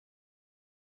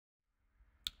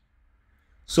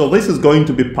So this is going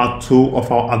to be part 2 of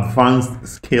our advanced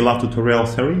scalar tutorial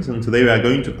series, and today we are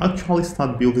going to actually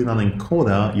start building an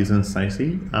encoder using Circe.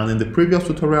 And in the previous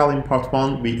tutorial in part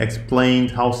 1, we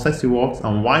explained how Circe works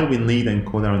and why we need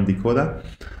encoder and decoder.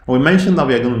 And we mentioned that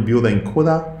we are going to build an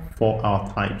encoder for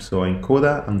our types. So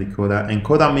encoder and decoder.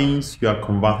 Encoder means you are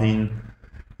converting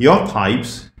your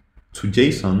types to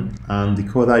JSON, and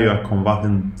decoder you are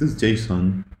converting this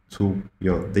JSON to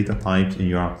your data types in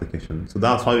your application. So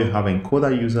that's why we have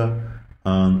encoder user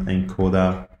and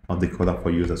encoder or decoder for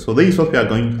user. So this is what we are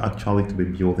going actually to be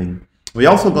building. We're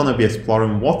also going to be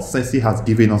exploring what Circe has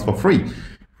given us for free.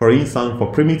 For instance,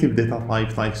 for primitive data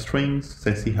types like strings,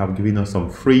 Circe have given us some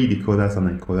free decoders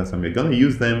and encoders, and we're going to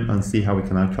use them and see how we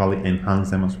can actually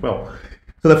enhance them as well.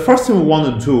 So the first thing we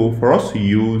want to do for us to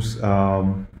use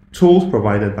tools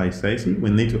provided by Circe, we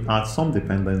need to add some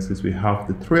dependencies. We have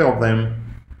the 3 of them.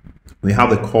 We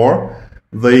have the core.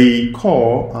 The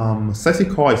core, Circe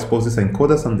core exposes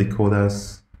encoders and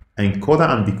decoders, encoder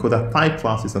and decoder type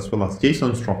classes, as well as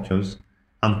JSON structures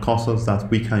and cursors that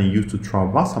we can use to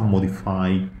traverse and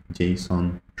modify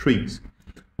JSON trees.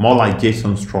 More like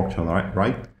JSON structure,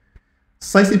 right?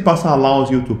 Circe parser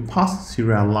allows you to pass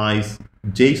serialize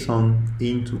JSON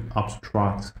into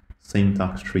abstract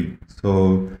syntax tree.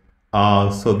 So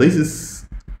this is,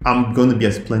 I'm going to be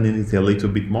explaining it a little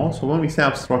bit more. So when we say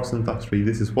abstract syntax tree,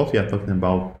 this is what we are talking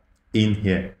about in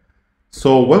here.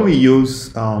 So when we use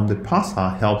the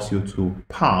parser, helps you to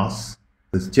pass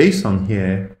this JSON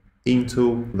here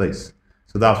into this.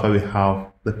 So that's why we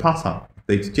have the parser.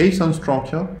 It takes JSON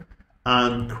structure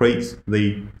and creates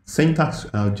the syntax,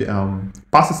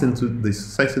 passes into this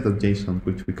Circe.json,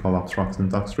 which we call abstract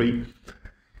syntax tree.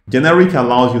 Generic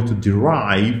allows you to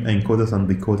derive encoders and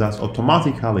decoders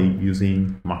automatically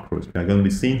using macros. We are going to be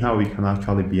seeing how we can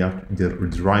actually be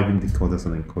deriving decoders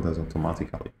and encoders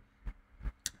automatically.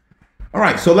 All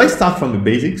right, so let's start from the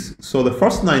basics. So the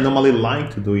first thing I normally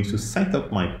like to do is to set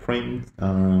up my print,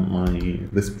 my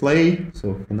display.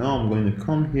 So for now, I'm going to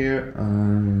come here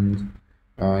and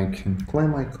I can clear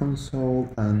my console,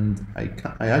 and I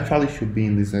actually should be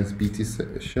in this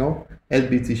SBT shell.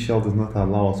 SBT shell does not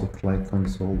allow us to clear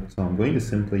console, so I'm going to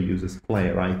simply use this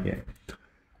clear right here.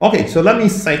 Okay, so let me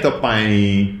set up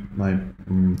my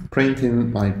print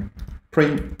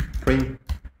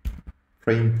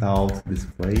out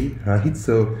display, right?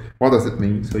 So what does it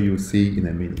mean? So you'll see in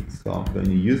a minute. So I'm going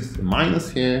to use the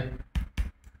minus here,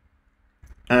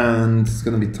 and it's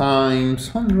going to be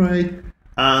times 100.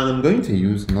 And I'm going to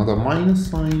use another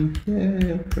minus sign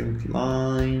here, print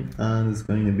line, and it's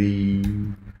going to be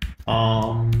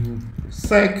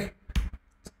sec.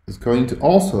 It's going to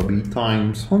also be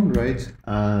times 100.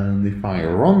 And if I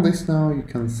run this now, you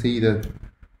can see that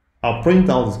our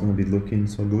printout is going to be looking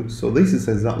so good. So this is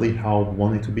exactly how we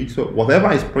want it to be. So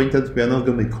whatever is printed, we are not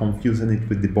going to be confusing it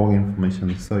with debug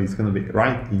information. So it's going to be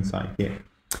right inside here.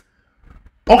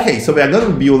 Okay, so we are going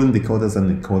to be building decoders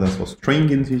and encoders for string,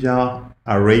 integer,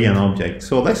 array, and object.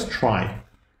 So let's try.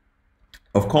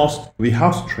 Of course, we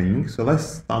have string. So let's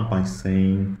start by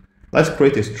saying, let's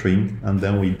create a string, and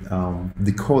then we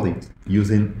decode it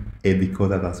using a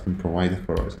decoder that's been provided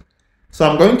for us. So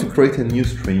I'm going to create a new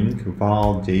string,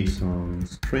 val JSON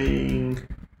string.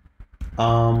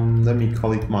 Let me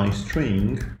call it my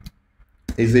string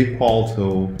is equal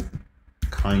to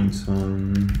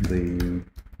Kyneton the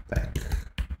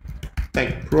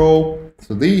tech pro.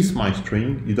 So this is my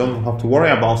string. You don't have to worry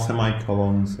about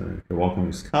semicolons if you're working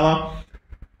with Scala.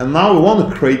 And now we want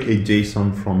to create a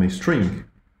JSON from a string.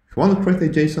 If you want to create a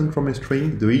JSON from a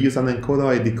string, do we use an encoder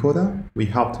or a decoder? We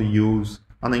have to use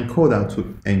an encoder to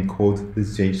encode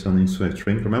this JSON into a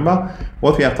string. Remember,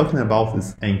 what we are talking about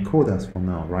is encoders for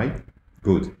now, right?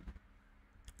 Good.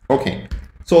 Okay.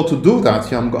 So to do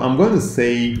that, I'm going to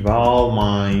say val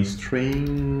my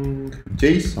string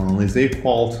JSON is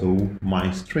equal to my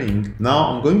string. Now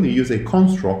I'm going to use a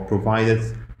construct provided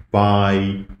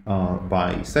by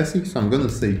Circe. So I'm going to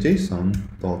say JSON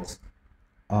dot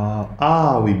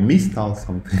we missed out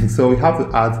something. So we have to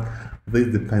add these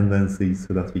dependencies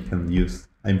so that we can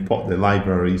import the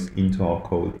libraries into our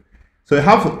code. So you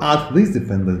have to add these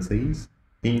dependencies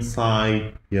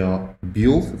inside your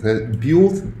build.sbt,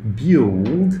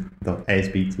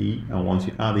 and once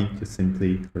you add it, just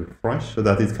simply refresh so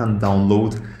that it can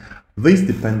download these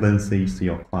dependencies to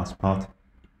your class path.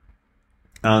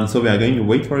 And so we are going to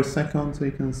wait for a second so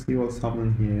you can see what's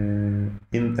happening here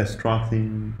in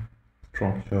extracting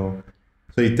structure.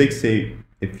 So it takes a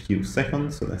few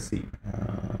seconds. So let's see.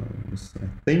 So I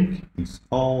think it's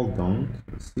all done.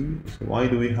 Let's see. So why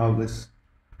do we have this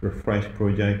refresh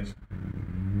project?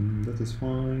 That is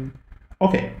fine.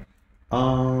 Okay.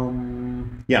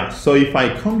 Yeah, yeah, so if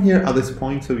I come here at this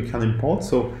point, so we can import.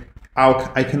 So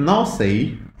I can now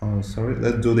say, sorry,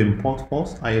 let's do the import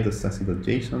first. I have the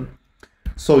stacy.json.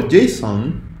 So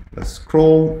JSON, let's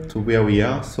scroll to where we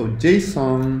are. So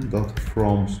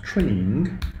JSON.from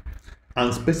string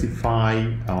and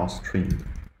specify our string,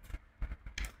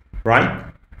 right?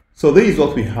 So this is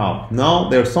what we have. Now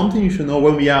there's something you should know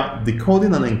when we are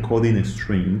decoding and encoding a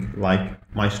string. Like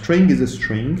my string is a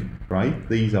string, right?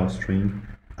 This is our string,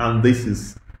 and this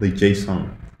is the JSON.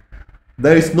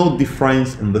 There is no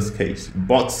difference in this case,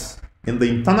 but in the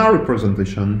internal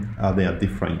representation, they are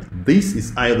different. This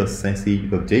is either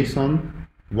stacy.json,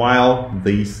 while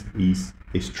this is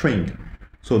a string.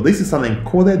 So this is an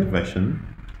encoded version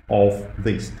of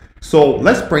this. So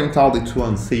let's print out the two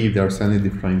and see if there's any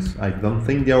difference. I don't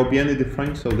think there will be any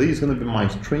difference. So this is going to be my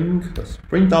string. Let's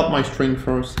print out my string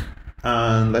first,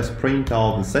 and let's print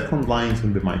out the second line. It's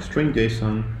going to be my string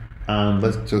JSON, and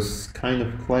let's just kind of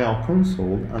clear our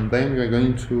console, and then we're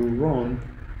going to run.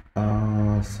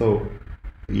 So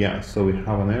yeah, so we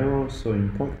have an error. So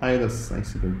import either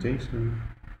stacy.json.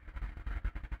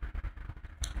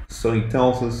 So it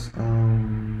tells us.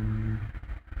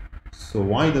 So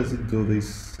why does it do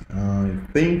this? I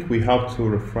think we have to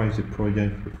refresh the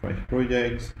project. Refresh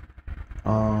projects.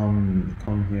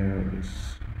 Come here.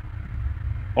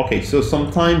 Okay, so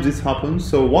sometimes this happens.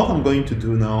 So what I'm going to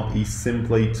do now is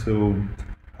simply to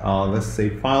let's say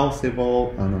file save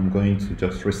all, and I'm going to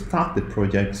just restart the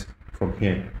project from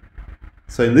here.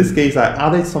 So in this case, I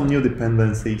added some new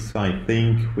dependencies, so I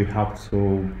think we have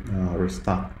to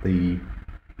restart the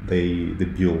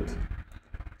build.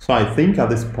 So I think at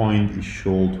this point it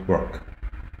should work.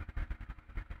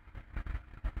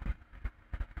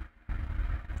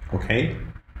 Okay,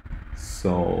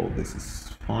 so this is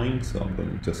fine. So I'm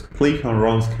going to just click on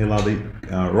run scalar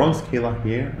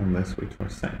here, and let's wait for a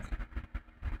sec.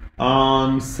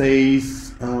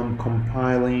 Says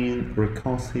compiling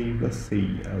recursive. Let's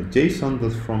see, JSON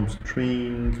does from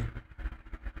string.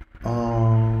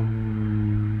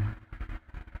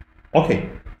 Okay,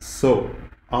 so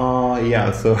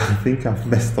yeah, so I think I've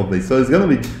messed up this. So it's gonna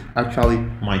be actually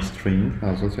my string.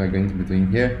 That's what we are going to be doing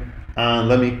here. And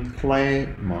let me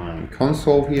clear my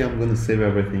console here. I'm going to save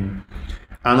everything.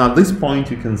 And at this point,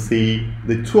 you can see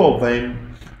the two of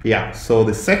them. Yeah, so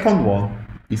the second one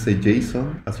is a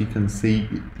JSON. As you can see,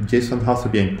 JSON has to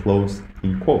be enclosed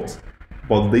in quotes,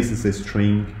 but this is a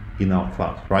string in our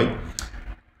class, right?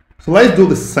 So let's do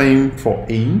the same for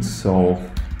int. So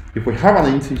if we have an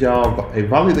integer, a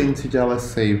valid integer, let's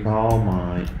say val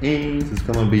my int is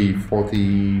going to be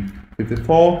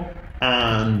 54,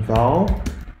 and val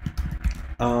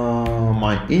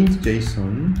my int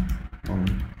JSON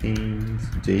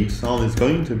is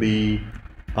going to be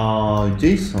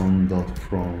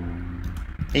JSON.from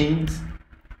int.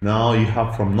 Now you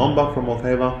have from number, from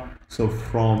whatever. So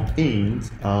from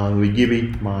int, we give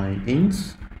it my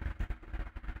int.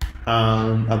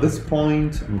 And at this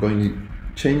point, I'm going to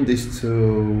change this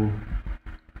to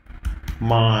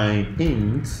my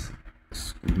int,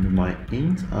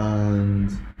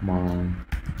 and my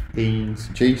int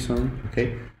JSON.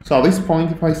 Okay, so at this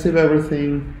point, if I save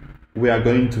everything, we are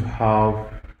going to have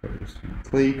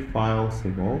click file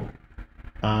save all,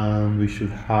 and we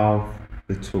should have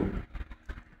the two.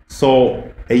 So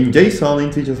in JSON,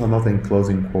 integers are not enclosed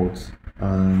in quotes,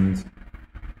 and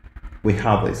we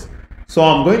have this. So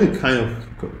I'm going to kind of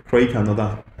create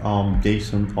another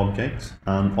JSON object,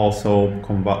 and also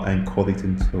encode it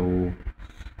into,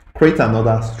 create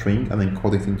another string and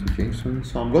encode it into JSON.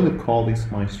 So I'm going to call this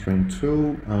my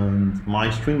string2 and my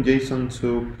string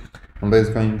JSON2, and there's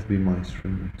going to be my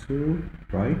string2,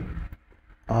 right?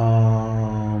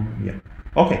 Yeah.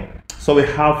 Okay. So we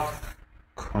have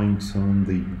kind of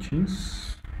the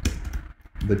engines,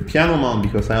 the piano man,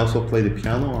 because I also play the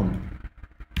piano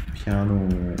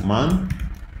man.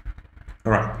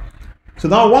 All right. So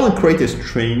now I want to create a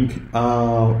string,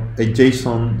 a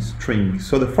JSON string.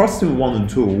 So the first thing we want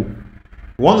to do,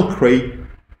 we want to create,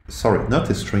 sorry, not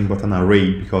a string, but an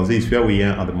array, because this is where we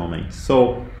are at the moment.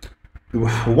 So we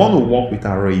want to work with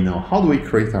array now. How do we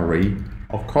create array?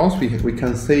 Of course, we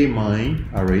can say my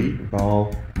array,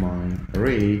 val my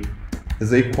array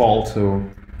is equal to,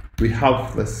 we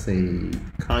have, let's say,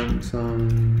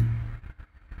 Kyneton,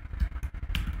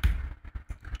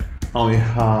 and we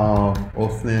have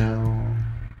Othniel,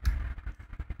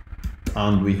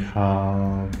 and we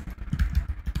have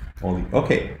Oli.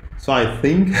 Okay, so I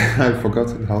think I've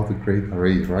forgotten how to create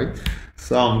arrays, right?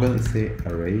 So I'm going to say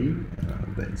array,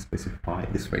 then specify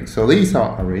this way. So these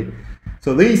are array.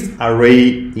 So this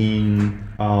array in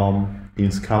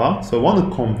Scala. So I want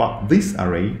to convert this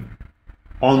array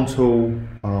onto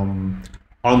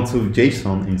onto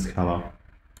JSON in Scala.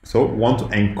 So we want to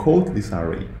encode this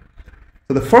array.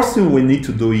 So the first thing we need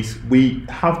to do is we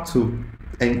have to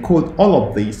encode all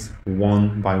of these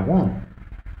one by one.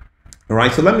 All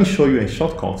right, so let me show you a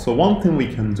shortcut. So one thing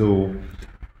we can do,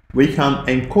 we can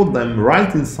encode them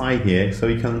right inside here. So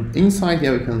we can, inside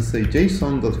here, we can say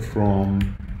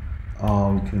JSON.from,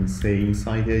 we can say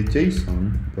inside here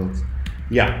JSON.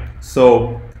 Yeah,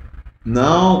 so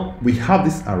now we have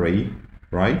this array,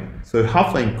 right? So we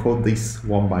have to encode this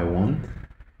one by one.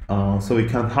 So we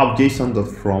can have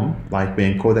JSON.from, like we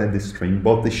encoded this string,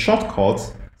 but the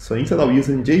shortcut, so instead of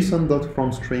using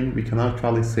JSON.from string, we can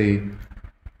actually say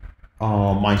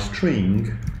my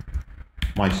string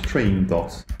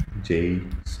dot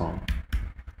JSON.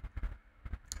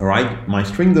 All right, my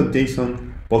string dot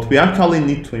JSON, but we actually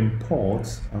need to import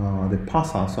the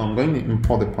parser. So I'm going to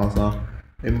import the parser,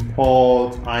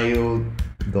 import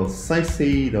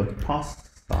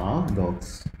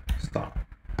io.circe.parser.star.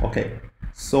 Okay,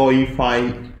 so if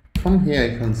I come here,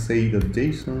 I can say the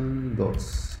JSON dot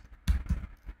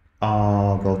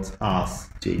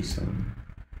ask JSON.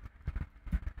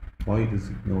 Why does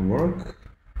it not work?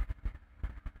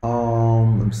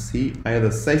 Let's see,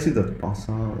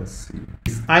 io.circe.parser, let's see.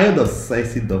 It's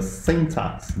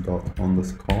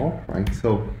io.circe.syntax._, right?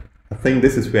 So I think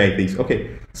this is where it is.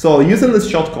 Okay, so using this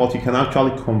shortcut, you can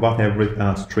actually convert every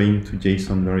string to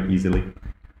JSON very easily.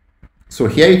 So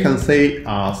here you can say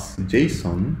as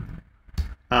JSON,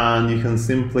 and you can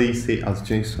simply say as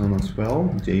JSON as well,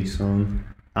 JSON,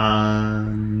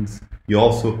 and you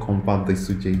also convert this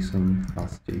to JSON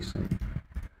as JSON.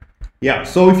 Yeah,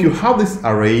 so if you have this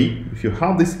array,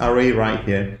 right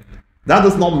here, that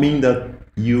does not mean that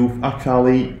you've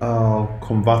actually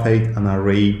converted an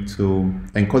array to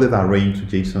encoded array into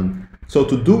JSON. So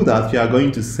to do that, you are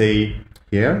going to say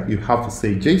here, you have to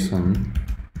say JSON.r.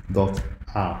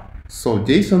 So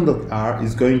JSON.r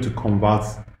is going to convert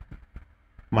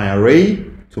my array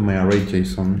to my array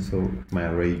JSON. So my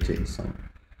array JSON.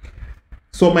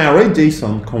 So my array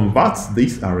JSON converts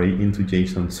this array into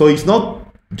JSON. So it's not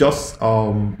just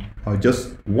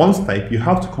one step. You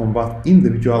have to convert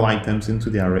individual items into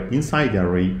the array, inside the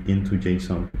array, into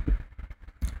JSON,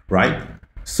 right?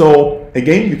 So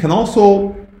again, you can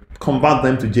also convert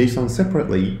them to JSON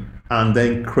separately and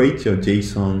then create your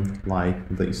JSON like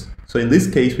this. So in this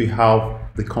case, we have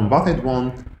the converted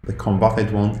one in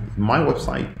my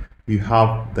website. You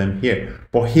have them here,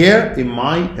 but here in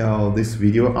my this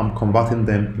video, I'm converting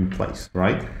them in place,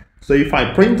 right? So if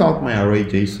I print out my array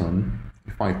JSON,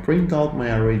 and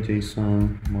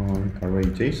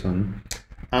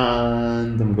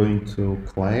I'm going to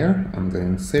clear and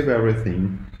then save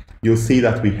everything, you'll see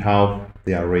that we have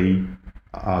the array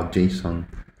JSON.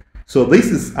 So this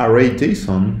is array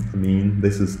JSON. I mean,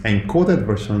 this is encoded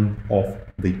version of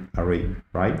the array,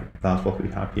 right? That's what we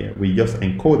have here. We just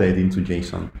encoded into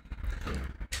JSON.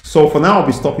 So for now, I'll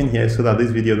be stopping here so that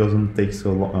this video doesn't take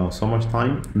so much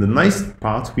time. In the next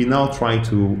part, we now try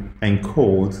to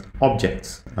encode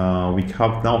objects. We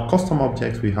have now custom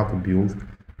objects we have to build.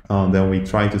 Then we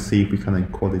try to see if we can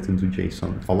encode it into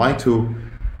JSON. I'd like to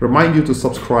remind you to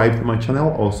subscribe to my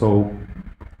channel. Also,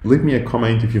 leave me a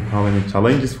comment if you have any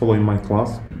challenges following my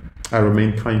class. I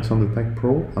remain Kind on the Tech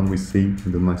Pro, and we see you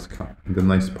in the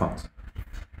next part.